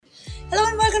Hello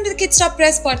and welcome to the Kids Stop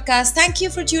Press podcast. Thank you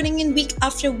for tuning in week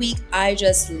after week. I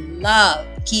just love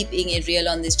keeping it real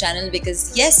on this channel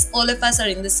because yes, all of us are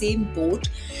in the same boat.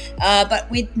 But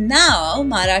with now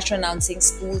Maharashtra announcing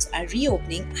schools are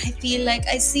reopening, I feel like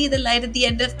I see the light at the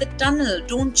end of the tunnel,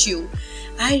 don't you?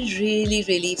 I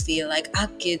really feel like our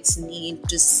kids need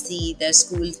to see their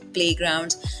school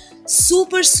playgrounds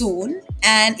super soon.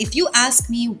 And if you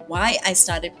ask me why I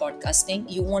started podcasting,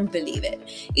 you won't believe it.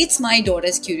 It's my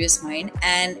daughter's curious mind,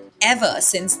 and ever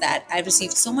since that, I've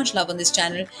received so much love on this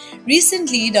channel.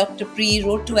 Recently, Dr. Pri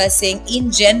wrote to us saying,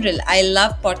 in general, I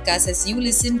love podcasts as you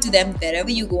listen to them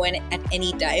wherever you go and at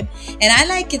any time. And I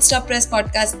like Kids Stop Press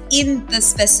podcast in the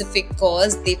specific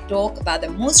cause they talk about the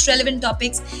most relevant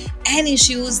topics and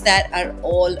issues that are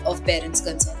all of parents'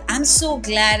 concern. I'm so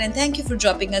glad, and thank you for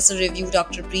dropping us a review,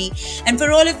 Dr. Pri. And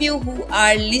for all of you who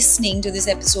are listening to this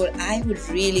episode, I would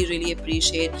really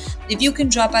appreciate if you can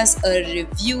drop us a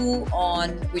review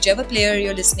on whichever player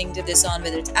you're listening to this on,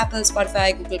 whether it's Apple,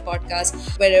 Spotify, Google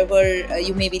Podcasts, wherever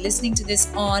you may be listening to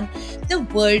this on. The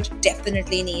world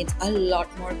definitely needs a lot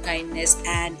more kindness,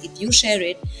 and if you share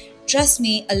it, trust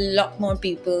me, a lot more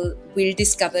people will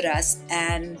discover us,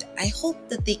 and I hope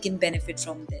that they can benefit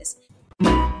from this.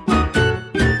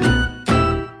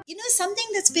 Something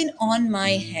that's been on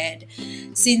my head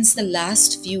since the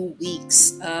last few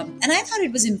weeks, and I thought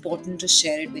it was important to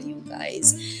share it with you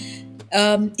guys,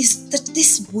 is that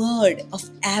this word of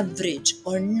average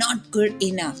or not good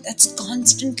enough that's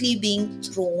constantly being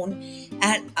thrown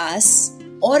at us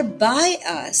or by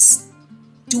us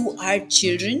to our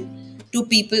children, to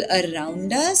people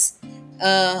around us,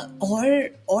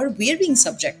 or we're being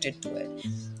subjected to it.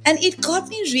 And it got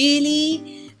me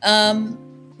really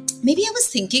maybe I was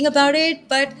thinking about it,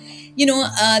 but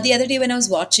the other day when I was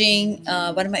watching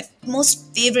one of my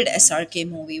most favorite SRK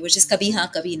movie, which is Kabhi Haan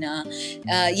Kabhi Na,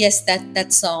 yes,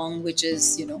 that song, which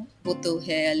is वो तो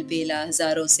है अलबेला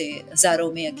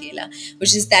हजारों में अकेला,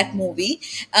 which is that movie.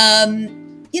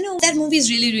 That movie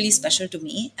is really special to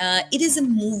me. It is a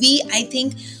movie, I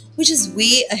think, which is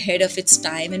way ahead of its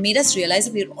time and made us realize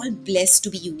that we're all blessed to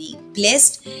be unique,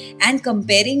 blessed, and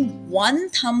comparing one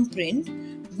thumbprint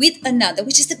with another,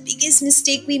 which is the biggest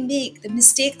mistake we make, the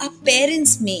mistake our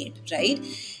parents made, right?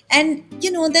 And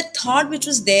that thought which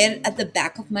was there at the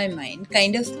back of my mind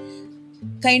kind of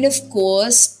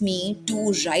caused me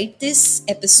to write this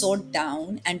episode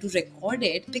down and to record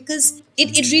it, because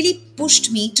it really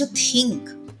pushed me to think,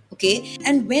 okay?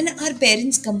 And when our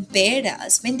parents compared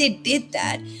us, when they did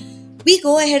that, we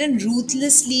go ahead and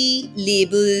ruthlessly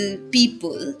label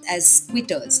people as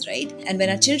quitters, right? And when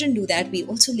our children do that, we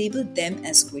also label them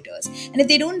as quitters. And if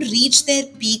they don't reach their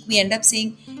peak, we end up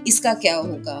saying, Iska kya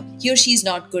hoga? He or she is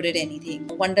not good at anything.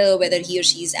 Wonder whether he or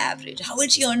she is average. How will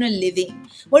she earn a living?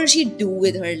 What will she do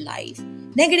with her life?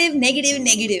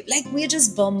 Negative. Like we're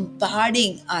just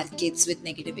bombarding our kids with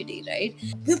negativity, right?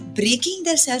 We're breaking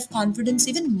their self-confidence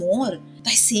even more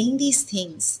by saying these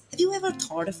things. Have you ever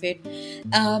thought of it?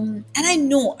 And I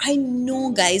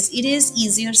know, guys, it is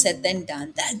easier said than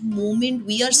done. That moment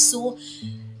we are so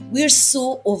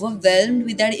overwhelmed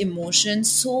with that emotion,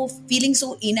 so feeling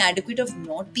so inadequate of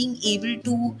not being able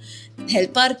to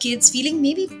help our kids, feeling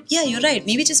maybe, yeah, you're right,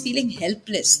 maybe just feeling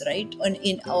helpless, right?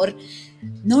 Or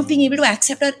not being able to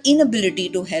accept our inability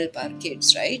to help our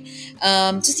kids, right?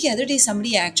 Just the other day,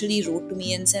 somebody actually wrote to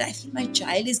me and said, I feel my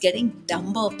child is getting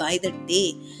dumber by the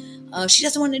day. She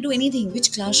doesn't want to do anything.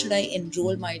 Which class should I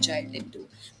enroll my child into?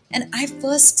 And I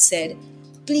first said,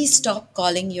 please stop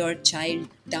calling your child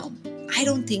dumb. I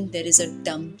don't think there is a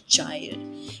dumb child.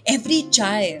 Every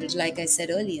child, like I said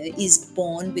earlier, is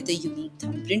born with a unique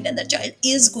thumbprint, and the child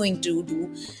is going to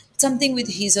do something with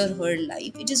his or her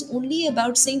life. It is only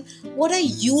about saying, what are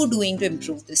you doing to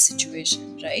improve this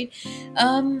situation, right?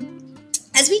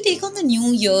 As we take on the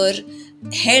new year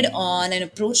head on and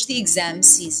approach the exam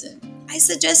season, I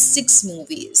suggest 6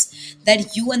 movies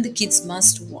that you and the kids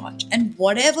must watch. And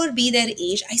whatever be their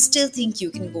age, I still think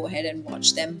you can go ahead and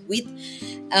watch them with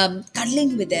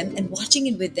cuddling with them and watching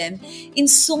it with them. In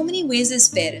so many ways as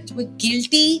parents, we're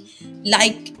guilty,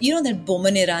 like, that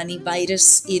Boman Irani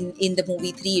virus in the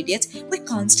movie 3 Idiots. We're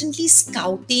constantly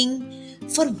scouting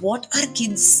for what our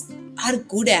kids are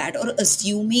good at or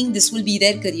assuming this will be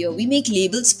their career. We make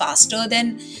labels faster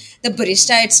than the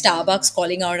barista at Starbucks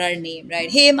calling out our name, right?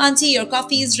 Hey, Mansi, your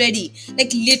coffee is ready.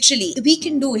 Like literally, we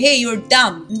can do, hey, you're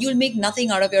dumb. You'll make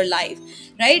nothing out of your life,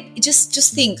 right?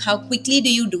 Just think, how quickly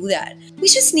do you do that? We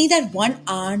just need that one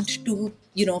aunt to,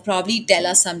 probably tell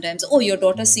us sometimes, oh, your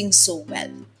daughter sings so well.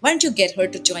 Why don't you get her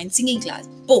to join singing class?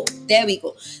 Boom, there we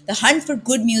go. The hunt for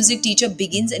good music teacher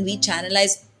begins, and we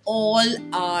channelize all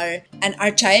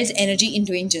our child's energy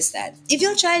into doing just that. If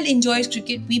your child enjoys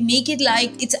cricket, we make it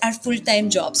like it's our full-time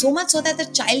job, so much so that the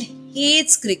child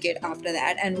hates cricket after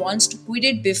that and wants to quit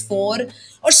it before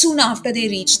or soon after they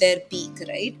reach their peak,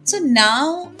 right? So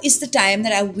now is the time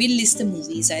that I will list the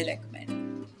movies I recommend.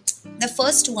 The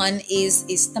first one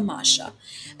is Tamasha.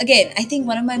 Again, I think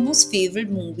one of my most favorite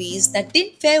movies that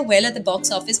didn't fare well at the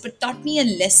box office but taught me a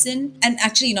lesson, and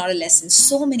actually not a lesson,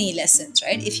 so many lessons,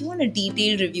 right? If you want a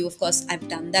detailed review, of course, I've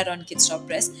done that on Kids Stop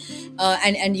Press,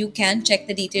 and you can check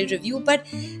the detailed review. But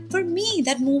for me,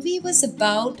 that movie was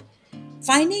about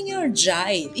finding your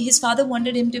drive. His father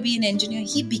wanted him to be an engineer.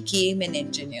 He became an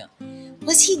engineer.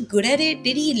 Was he good at it?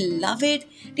 Did he love it?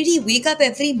 Did he wake up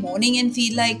every morning and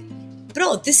feel like,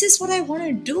 bro, this is what I want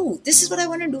to do. This is what I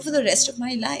want to do for the rest of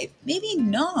my life? Maybe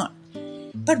not.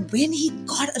 But when he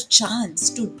got a chance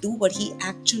to do what he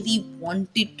actually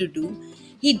wanted to do,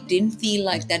 he didn't feel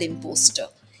like that imposter.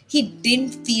 He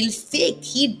didn't feel fake.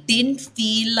 He didn't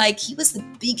feel like he was the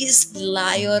biggest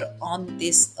liar on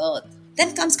this earth.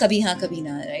 Then comes Kabhi Haan Kabhi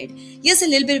Na, right? Here's a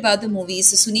little bit about the movie.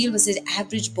 So Sunil was an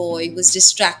average boy who was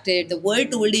distracted. The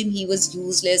world told him he was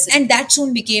useless, and that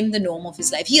soon became the norm of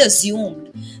his life. He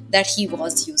assumed that he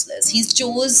was useless. He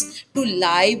chose to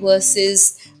lie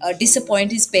versus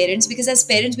disappoint his parents, because as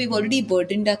parents, we've already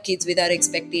burdened our kids with our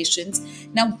expectations.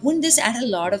 Now, wouldn't this add a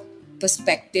lot of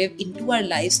perspective into our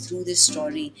lives through this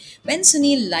story? When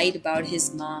Sunil lied about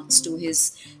his marks to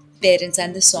his parents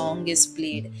and the song is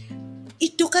played,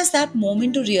 it took us that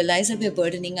moment to realize that we're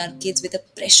burdening our kids with the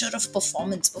pressure of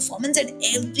performance at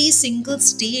every single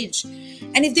stage.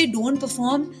 And if they don't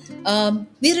perform,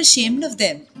 we're ashamed of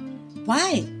them.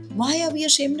 Why? Why are we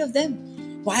ashamed of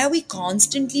them? Why are we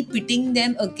constantly pitting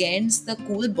them against the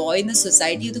cool boy in the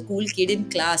society or the cool kid in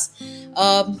class?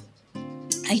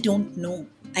 I don't know.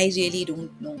 I really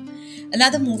don't know.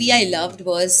 Another movie I loved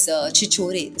was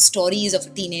Chichore. The story is of a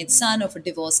teenage son of a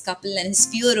divorced couple and his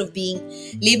fear of being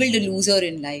labeled a loser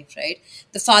in life, right?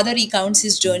 The father recounts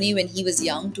his journey when he was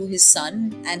young to his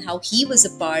son and how he was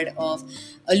a part of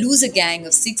a loser gang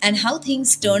of six and how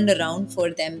things turned around for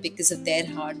them because of their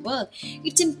hard work.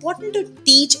 It's important to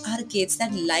teach our kids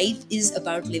that life is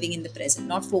about living in the present,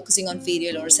 not focusing on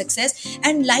failure or success.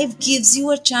 And life gives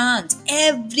you a chance.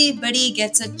 Everybody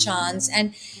gets a chance.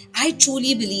 And I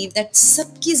truly believe that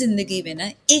सबकी जिंदगी में ना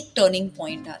एक turning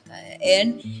point आता है,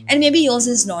 and maybe yours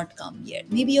has not come yet.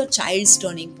 Maybe your child's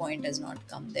turning point has not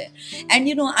come there.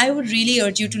 And I would really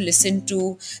urge you to listen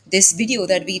to this video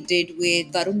that we did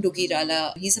with Varun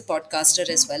Dugirala. He's a podcaster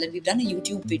as well, and we've done a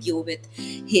YouTube video with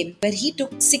him where he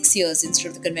took 6 years instead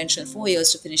of the conventional 4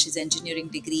 years to finish his engineering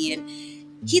degree, and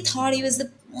he thought he was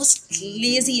the most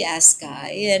lazy ass guy,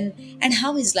 and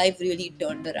how his life really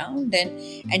turned around,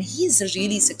 and he is a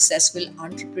really successful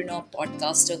entrepreneur,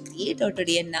 podcaster, creator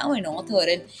today, and now an author,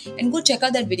 and go check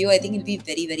out that video. I think it'll be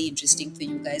very, very interesting for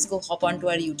you guys. Go hop onto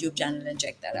our YouTube channel and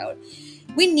check that out.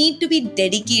 We need to be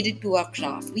dedicated to our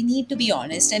craft. We need to be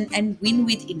honest and win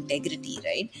with integrity,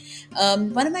 right?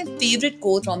 One of my favorite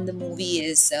quotes from the movie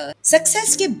is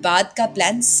success के बाद का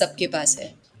plan सबके पास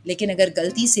है, लेकिन अगर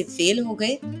गलती से fail हो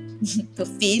गए तो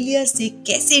फेलियर से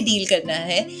कैसे डील करना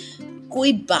है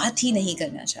कोई बात ही नहीं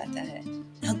करना चाहता है.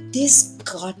 Now this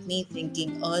got me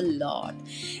thinking a lot,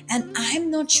 and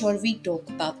I'm not sure we talk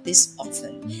about this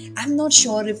often. I'm not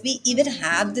sure if we even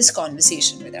have this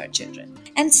conversation with our children.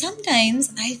 And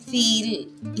sometimes I feel,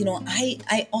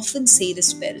 I often say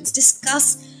this to parents,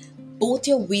 discuss both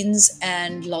your wins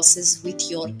and losses with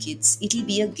your kids. It'll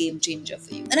be a game changer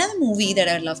for you. Another movie that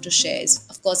I'd love to share is,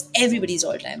 of course, everybody's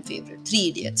all-time favorite, Three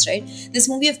Idiots, right? This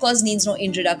movie, of course, needs no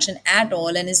introduction at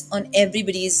all and is on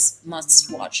everybody's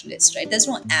must-watch list, right? There's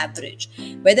no average.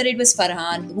 Whether it was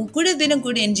Farhan, who could have been a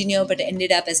good engineer but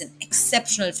ended up as an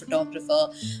exceptional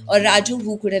photographer, or Raju,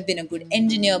 who could have been a good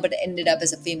engineer but ended up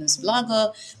as a famous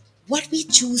blogger, what we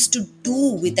choose to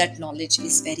do with that knowledge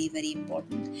is very, very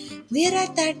important. We're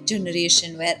at that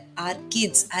generation where our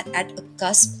kids are at a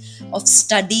cusp of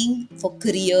studying for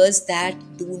careers that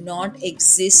do not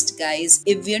exist, guys.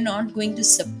 If we're not going to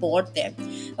support them,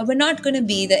 or we're not going to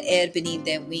be the air beneath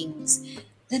their wings,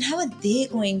 then how are they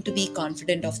going to be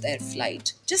confident of their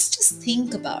flight? Just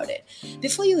think about it.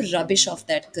 Before you rubbish off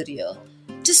that career,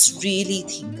 just really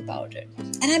think about it.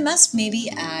 And I must maybe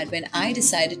add, when I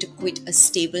decided to quit a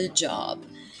stable job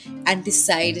and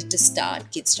decided to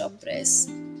start Kids Stop Press,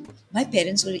 my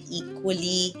parents were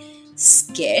equally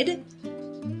scared,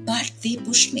 but they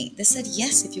pushed me. They said,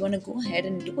 yes, if you want to go ahead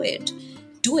and do it,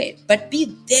 do it. But be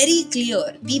very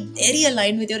clear, be very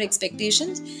aligned with your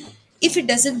expectations. If it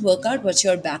doesn't work out, what's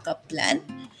your backup plan?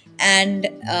 And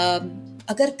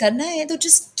अगर करना है तो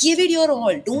just give it your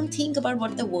all. Don't think about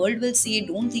what the world will say.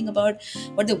 Don't think about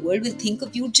what the world will think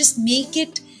of you. Just make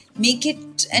it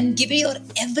and give it your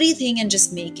everything and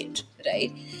just make it,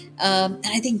 right? And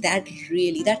I think that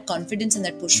really, that confidence and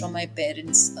that push from my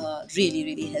parents really,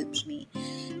 really helped me.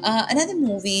 Another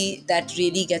movie that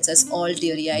really gets us all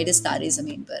teary-eyed is Tare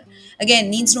Zameen Par. Again,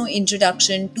 needs no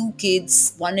introduction. Two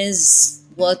kids, one is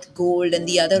worth gold, and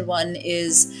the other one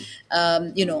is,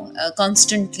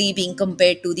 constantly being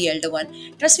compared to the elder one.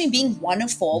 Trust me, being one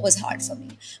of four was hard for me.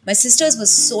 My sisters were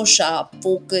so sharp,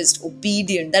 focused,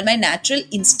 obedient that my natural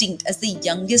instinct as the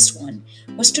youngest one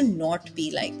was to not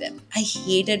be like them. I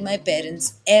hated my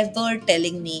parents ever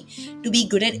telling me to be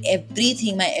good at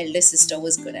everything my elder sister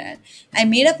was good at. I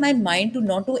made up my mind to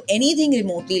not do anything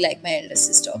remotely like my elder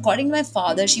sister. According to my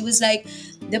father, she was like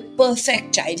the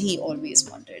perfect child he always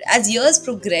wanted. As years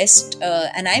progressed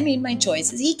and I made my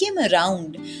choices, he came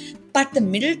around. But the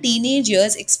middle teenage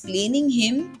years explaining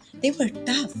him, they were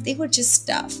tough. They were just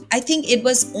tough. I think it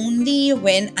was only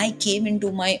when I came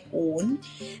into my own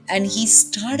and he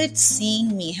started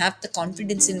seeing me have the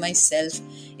confidence in myself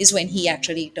is when he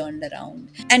actually turned around.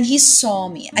 And he saw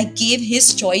me. I gave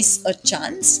his choice a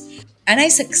chance and I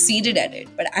succeeded at it.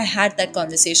 But I had that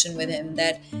conversation with him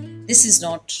that this is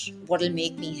not what will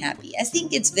make me happy. I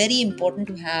think it's very important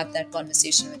to have that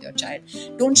conversation with your child.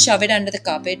 Don't shove it under the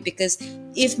carpet, because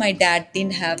if my dad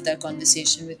didn't have that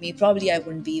conversation with me, probably I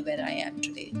wouldn't be where I am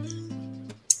today.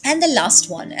 And the last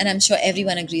one, and I'm sure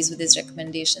everyone agrees with this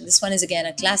recommendation. This one is again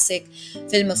a classic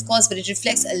film, of course, but it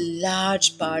reflects a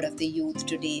large part of the youth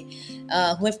today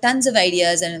who have tons of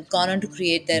ideas and have gone on to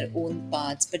create their own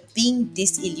paths. But being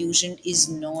disillusioned is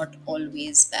not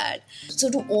always bad. So,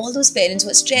 to all those parents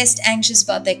who are stressed, anxious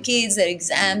about their kids, their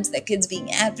exams, their kids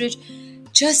being average,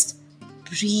 just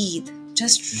breathe.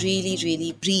 Just really,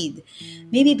 really breathe.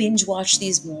 Maybe binge watch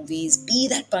these movies. Be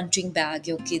that punching bag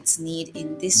your kids need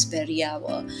in this very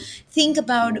hour. Think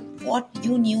about what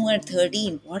you knew at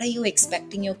 13. What are you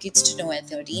expecting your kids to know at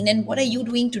 13? And what are you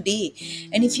doing today?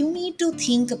 And if you need to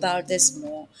think about this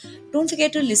more, don't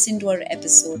forget to listen to our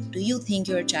episode, Do You Think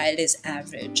Your Child is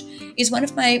Average? It's one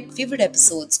of my favorite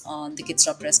episodes on the Kids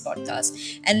Stop Press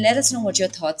podcast. And let us know what your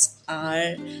thoughts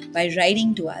are by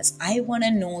writing to us. I want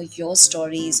to know your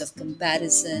stories of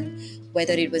comparison,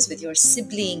 whether it was with your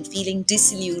sibling, feeling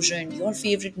disillusioned, your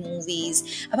favorite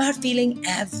movies, about feeling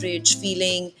average,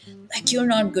 feeling like you're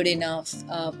not good enough,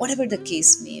 whatever the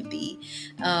case may be.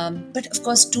 But of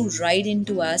course, to write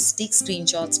into us, take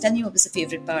screenshots, tell me what was the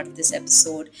favorite part of this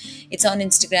episode. It's on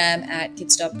Instagram at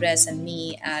KidsTopPress and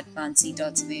me at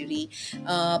mansi.zaveri.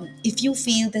 If you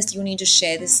feel that you need to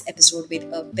share this episode with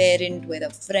a parent, with a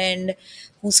friend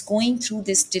who's going through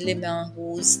this dilemma,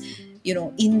 who's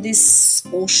in this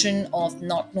ocean of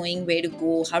not knowing where to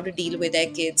go, how to deal with their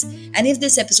kids, and if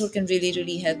this episode can really,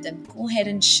 really help them, go ahead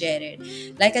and share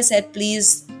it. Like I said,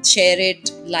 please share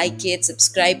it, like it,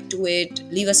 subscribe to it,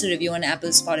 leave us a review on Apple,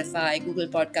 Spotify, Google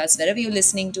Podcasts, wherever you're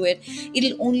listening to it.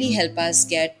 It'll only help us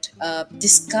get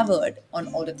discovered on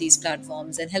all of these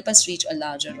platforms and help us reach a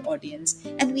larger audience.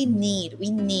 And we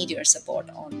need your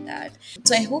support on that.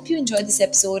 So I hope you enjoyed this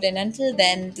episode, and until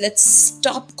then, let's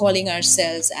stop calling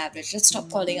ourselves average. Let's stop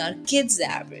calling our kids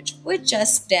average. We're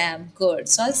just damn good.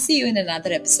 So I'll see you in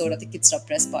another episode of the Kids Stop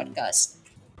Press podcast.